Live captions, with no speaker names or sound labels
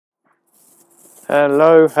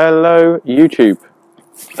Hello, hello, YouTube.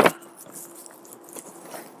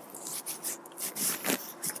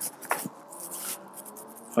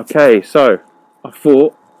 Okay, so I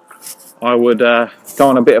thought I would go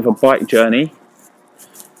on a bit of a bike journey,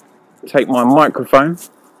 take my microphone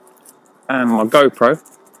and my GoPro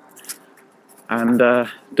and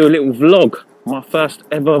do a little vlog, my first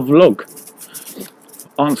ever vlog.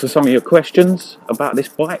 Answer some of your questions about this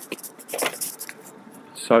bike.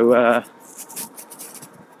 So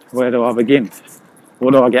where do I begin?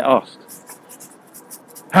 What do I get asked?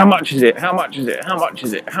 How much is it? How much is it? How much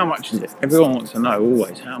is it? How much is it? Everyone wants to know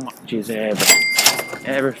always, how much is everything?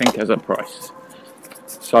 Everything has a price.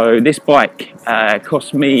 So this bike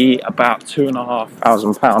cost me about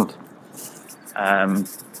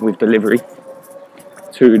 £2,500 with delivery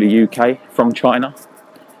to the UK from China.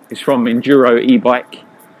 It's from Enduro e-bike.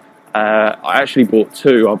 I actually bought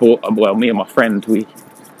two. Well, me and my friend,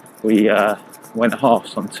 we went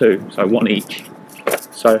halves on two, so one each.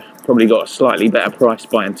 So probably got a slightly better price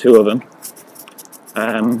buying two of them.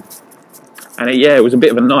 And it was a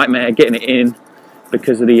bit of a nightmare getting it in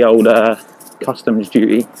because of the old customs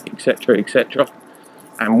duty, etc., etc.,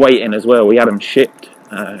 and waiting as well. We had them shipped.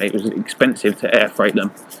 It was expensive to air freight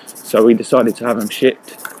them, so we decided to have them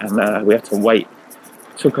shipped, and we had to wait.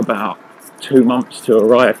 It took about 2 months to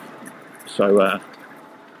arrive. So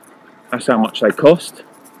that's how much they cost.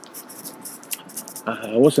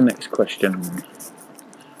 What's the next question?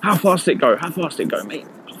 How fast it go? How fast it go, mate?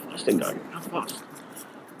 How fast it go? How fast?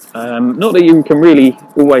 Not that you can really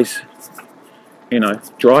always,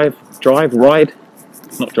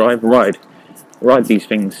 ride these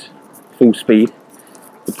things full speed.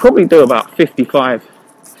 You'll probably do about 55.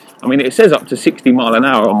 I mean, it says up to 60 mile an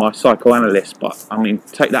hour on my psychoanalyst, but I mean,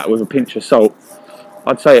 take that with a pinch of salt.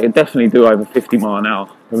 I'd say it'd definitely do over 50 mile an hour,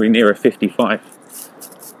 probably nearer 55.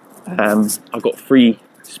 I've got 3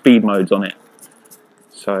 speed modes on it.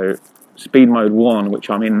 So speed mode 1, which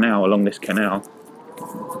I'm in now along this canal,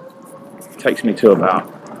 takes me to about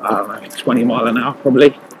 20 mile an hour,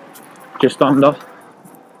 probably just under.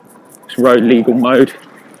 It's road legal mode.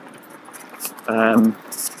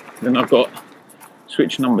 Then I've got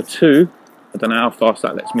switch number 2. I don't know how fast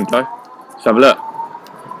that lets me go. Let's have a look.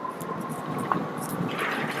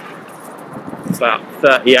 About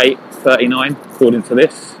 38, 39 according to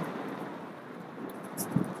this.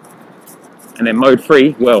 And then mode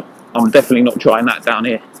 3, well, I'm definitely not trying that down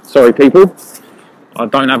here. Sorry people, I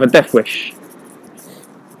don't have a death wish.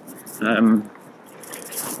 So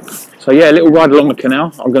yeah, a little ride along the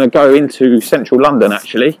canal. I'm going to go into central London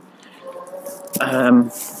actually.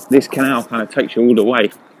 This canal kind of takes you all the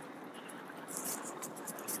way.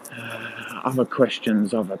 Other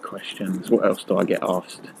questions. What else do I get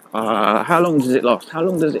asked? How long does it last? How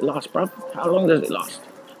long does it last, bruv? How long does it last?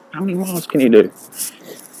 How many miles can you do?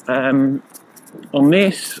 On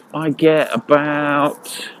this, I get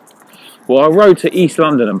about... Well, I rode to East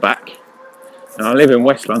London and back. And I live in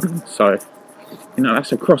West London, so...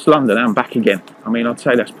 that's across London and back again. I mean, I'd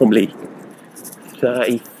say that's probably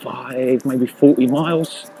 35, maybe 40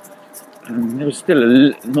 miles. And there was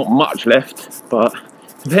still not much left, but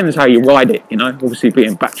it depends how you ride it, Obviously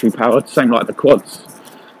being battery powered, same like the quads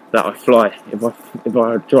that I fly. If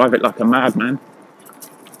I drive it like a madman,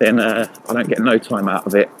 then I don't get no time out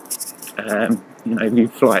of it. If you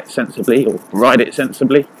fly it sensibly or ride it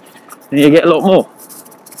sensibly, then you get a lot more.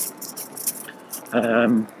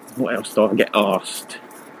 What else do I get asked?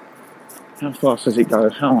 How fast does it go?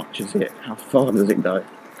 How much is it? How far does it go?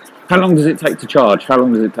 How long does it take to charge? How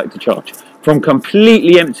long does it take to charge? From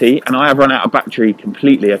completely empty, and I have run out of battery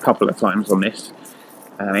completely a couple of times on this,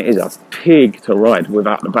 and it is a pig to ride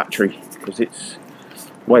without the battery, because it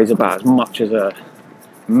weighs about as much as a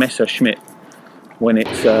Messerschmitt when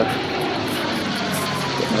it's got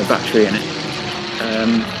no battery in it.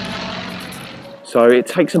 So it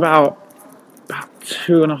takes about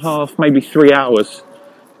 2.5, maybe 3 hours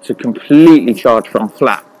to completely charge from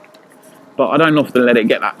flat. But I don't often let it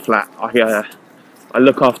get that flat. I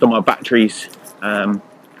look after my batteries. I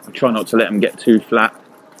try not to let them get too flat.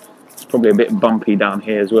 It's probably a bit bumpy down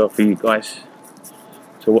here as well for you guys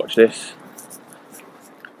to watch this.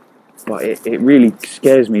 But it really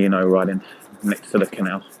scares me, riding next to the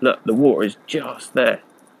canal. Look, the water is just there.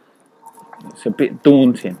 It's a bit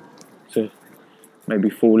daunting to maybe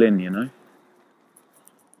fall in,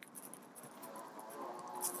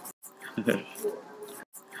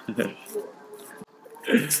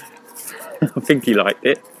 I think he liked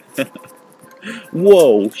it.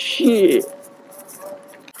 Whoa, shit.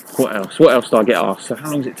 What else? What else do I get asked? So how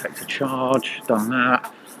long does it take to charge? Done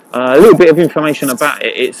that. A little bit of information about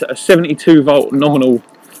it. It's a 72 volt nominal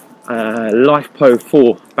LiFePO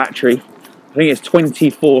 4 battery. I think it's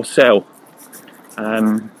 24 cell,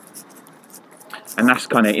 and that's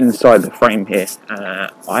kind of inside the frame here.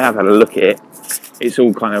 I have had a look at it. It's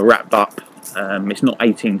all kind of wrapped up. It's not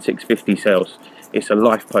 18650 cells. It's a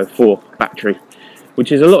LiFePO 4 battery,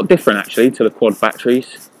 which is a lot different actually to the quad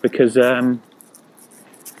batteries, because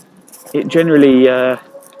it generally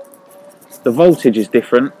the voltage is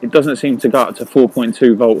different. It doesn't seem to go up to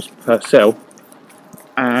 4.2 volts per cell,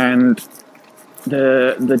 and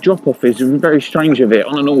the drop off is very strange of it.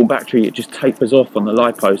 On a normal battery it just tapers off on the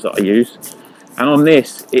LiPos that I use, and on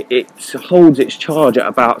this it holds its charge at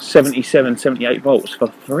about 77, 78 volts for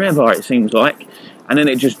forever, it seems like, and then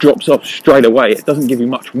it just drops off straight away. It doesn't give you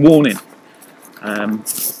much warning, unlike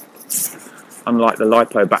the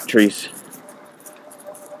LiPo batteries.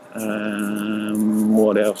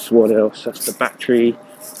 What else? That's the battery.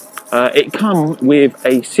 It comes with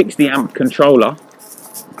a 60 amp controller,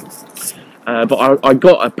 but I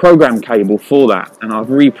got a program cable for that, and I've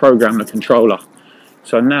reprogrammed the controller.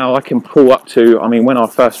 So now I can pull up to, I mean, when I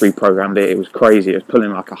first reprogrammed it, it was crazy. It was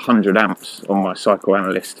pulling like 100 amps on my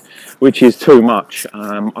Psychoanalyst, which is too much.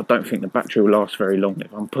 I don't think the battery will last very long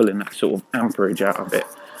if I'm pulling that sort of amperage out of it.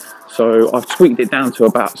 So I've tweaked it down to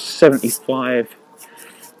about 75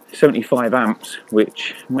 amps,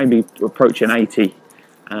 which maybe approaching 80,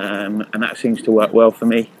 and that seems to work well for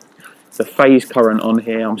me. The phase current on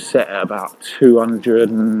here I'm set at about 200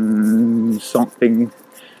 and something,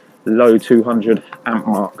 low 200 amp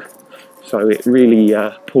mark, so it really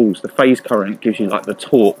pulls. The phase current gives you like the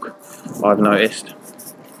torque, I've noticed.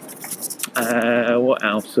 What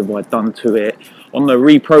else have I done to it? On the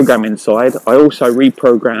reprogramming side, I also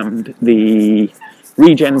reprogrammed the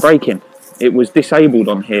regen braking. It was disabled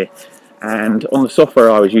on here, and on the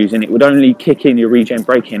software I was using, it would only kick in your regen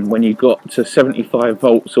braking when you got to 75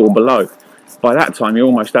 volts or below. By that time you're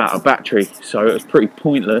almost out of battery, so it was pretty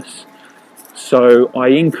pointless. So I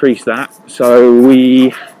increased that, so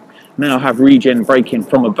we now have regen braking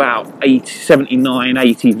from about 79,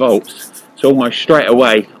 80 volts. So almost straight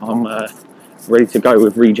away I'm ready to go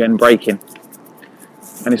with regen braking,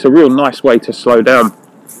 and it's a real nice way to slow down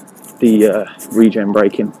the regen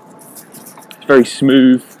braking. It's very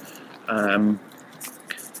smooth,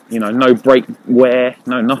 you know, no brake wear,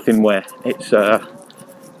 no nothing wear. It's the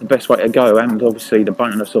best way to go, and obviously the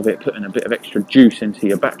bonus of it, putting a bit of extra juice into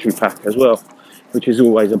your battery pack as well, which is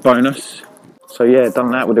always a bonus. So yeah,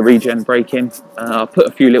 done that with the regen braking. I put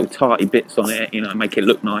a few little tarty bits on it, you know, make it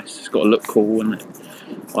look nice. It's got to look cool, and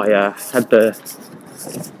I had the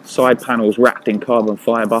side panels wrapped in carbon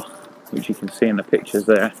fibre, which you can see in the pictures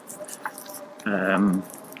there.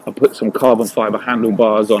 I put some carbon fibre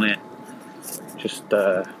handlebars on it, just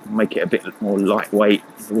make it a bit more lightweight.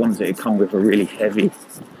 The ones that it come with are really heavy.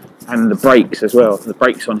 And the brakes as well. The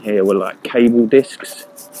brakes on here were like cable discs,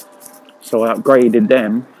 so I upgraded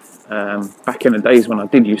them. Back in the days when I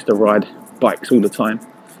did used to ride bikes all the time,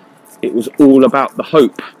 it was all about the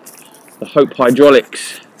Hope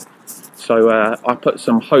hydraulics. So I put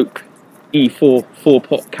some Hope E4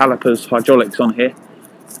 4-pot calipers hydraulics on here,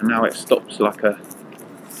 and now it stops like a,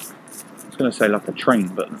 I was going to say like a train,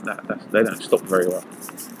 but they don't stop very well.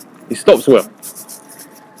 It stops well.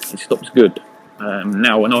 It stops good.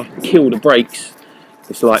 Now when I kill the brakes,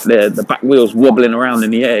 it's like the back wheels wobbling around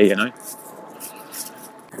in the air, you know.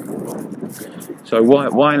 So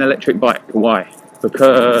why an electric bike? Why?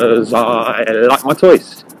 Because I like my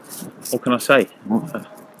toys. What can I say? I'm a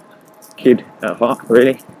kid at heart,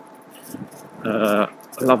 really. I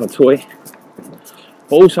love a toy.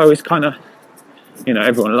 But also it's kind of, you know,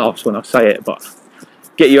 everyone laughs when I say it, but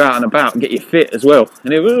get you out and about, get you fit as well.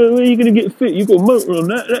 And where are you going to get fit? You've got a motor on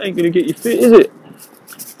that. That ain't going to get you fit, is it?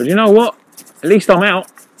 But you know what? At least I'm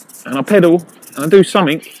out and I pedal and I do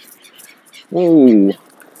something. Whoa.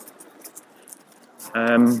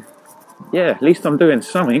 Yeah, at least I'm doing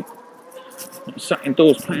something. Not sat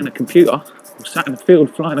indoors playing a computer, or sat in the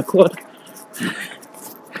field flying a quad.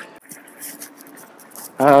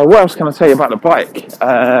 What else can I tell you about the bike?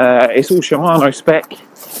 It's all Shimano spec.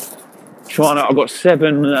 Shimano, I've got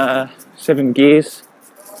seven gears,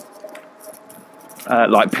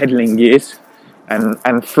 like pedaling gears,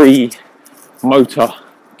 and 3 motor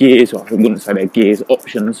gears, or I wouldn't say they're gears,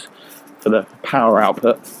 options for the power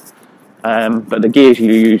output. But the gears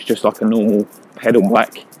you use just like a normal pedal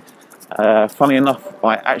bike. Funny enough,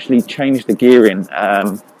 I actually changed the gearing.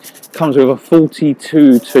 Comes with a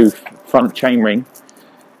 42 tooth front chainring,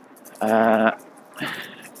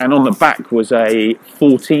 and on the back was a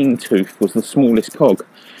 14 tooth, was the smallest cog,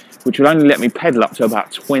 which would only let me pedal up to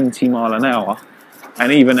about 20 mile an hour.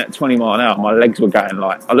 And even at 20 mile an hour, my legs were going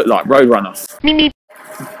like, I looked like Roadrunner.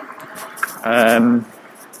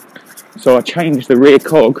 So I changed the rear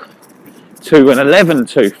cog to an 11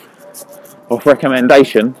 tooth off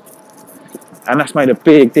recommendation, and that's made a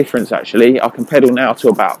big difference actually. I can pedal now to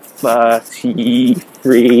about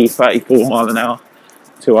 33, 34 mile an hour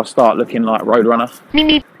till I start looking like Roadrunner.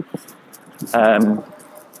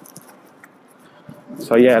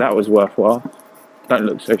 So yeah, that was worthwhile. Don't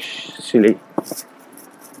look so silly.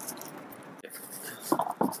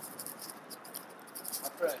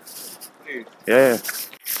 Yeah.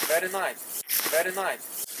 Very nice. Very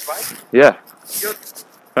nice. Right? Yeah. Good.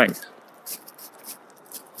 Thanks.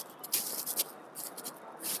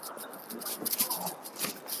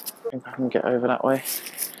 I think I can get over that way.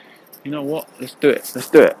 You know what? Let's do it. Let's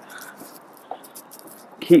do it.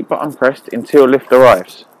 Keep button pressed until lift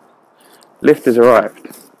arrives. Lift has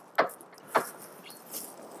arrived.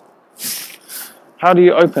 How do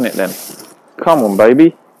you open it then? Come on,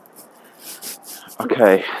 baby.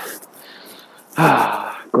 Okay.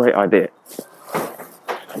 Great idea.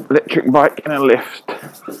 Electric bike and a lift.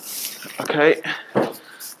 Okay.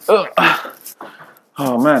 Oh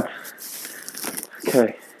man.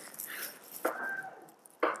 Okay.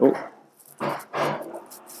 Oh.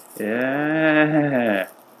 Yeah.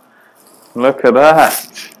 Look at that.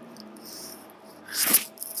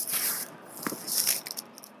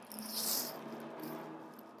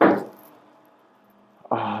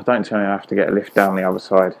 Oh, don't tell me I have to get a lift down the other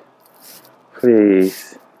side.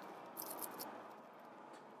 Please.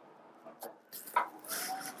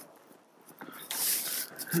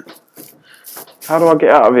 How do I get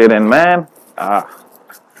out of here then, man? Ah.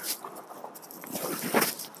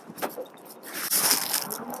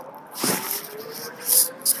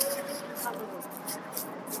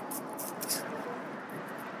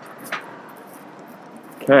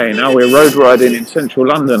 Okay, now we're road riding in central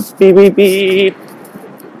London. Beep, beep, beep.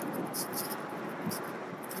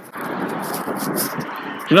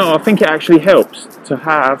 You know, I think it actually helps to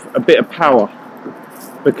have a bit of power,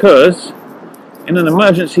 because in an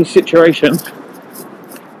emergency situation,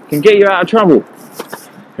 it can get you out of trouble.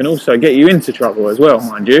 It can also get you into trouble as well,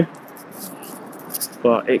 mind you.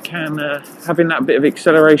 But it can, having that bit of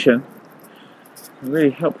acceleration, can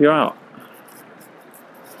really help you out.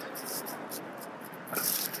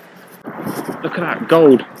 Look at that,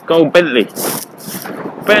 gold Bentley.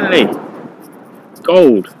 Bentley,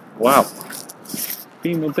 gold, wow.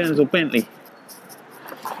 Beamer, Benz or Bentley.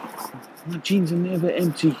 My jeans are never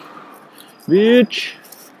empty, bitch.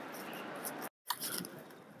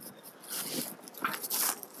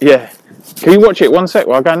 Yeah. Can you watch it 1 sec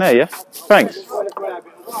while I go in there, yeah? Thanks.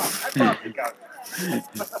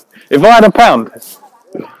 If I had a pound.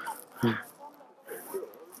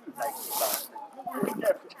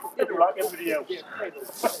 Like everybody else.